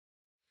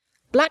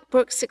Black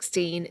Brook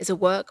 16 is a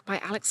work by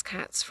Alex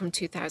Katz from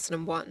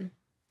 2001.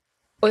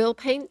 Oil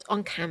paint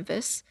on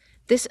canvas,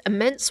 this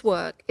immense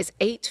work is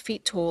 8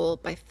 feet tall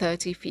by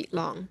 30 feet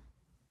long.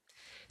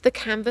 The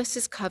canvas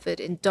is covered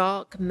in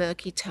dark,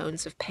 murky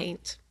tones of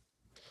paint.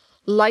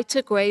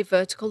 Lighter gray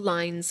vertical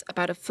lines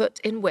about a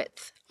foot in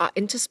width are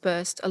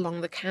interspersed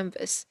along the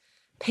canvas,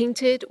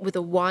 painted with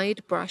a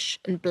wide brush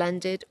and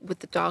blended with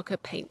the darker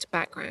paint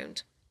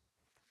background.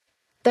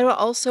 There are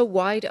also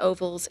wide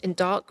ovals in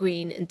dark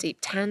green and deep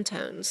tan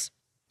tones.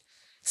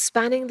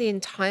 Spanning the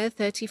entire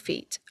 30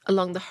 feet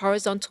along the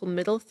horizontal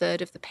middle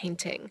third of the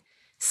painting,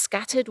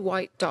 scattered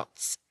white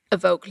dots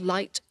evoke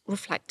light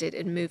reflected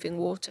in moving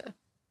water.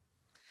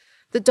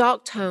 The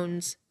dark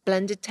tones,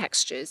 blended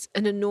textures,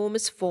 and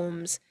enormous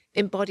forms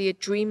embody a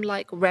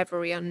dreamlike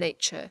reverie on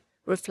nature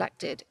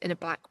reflected in a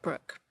black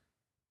brook.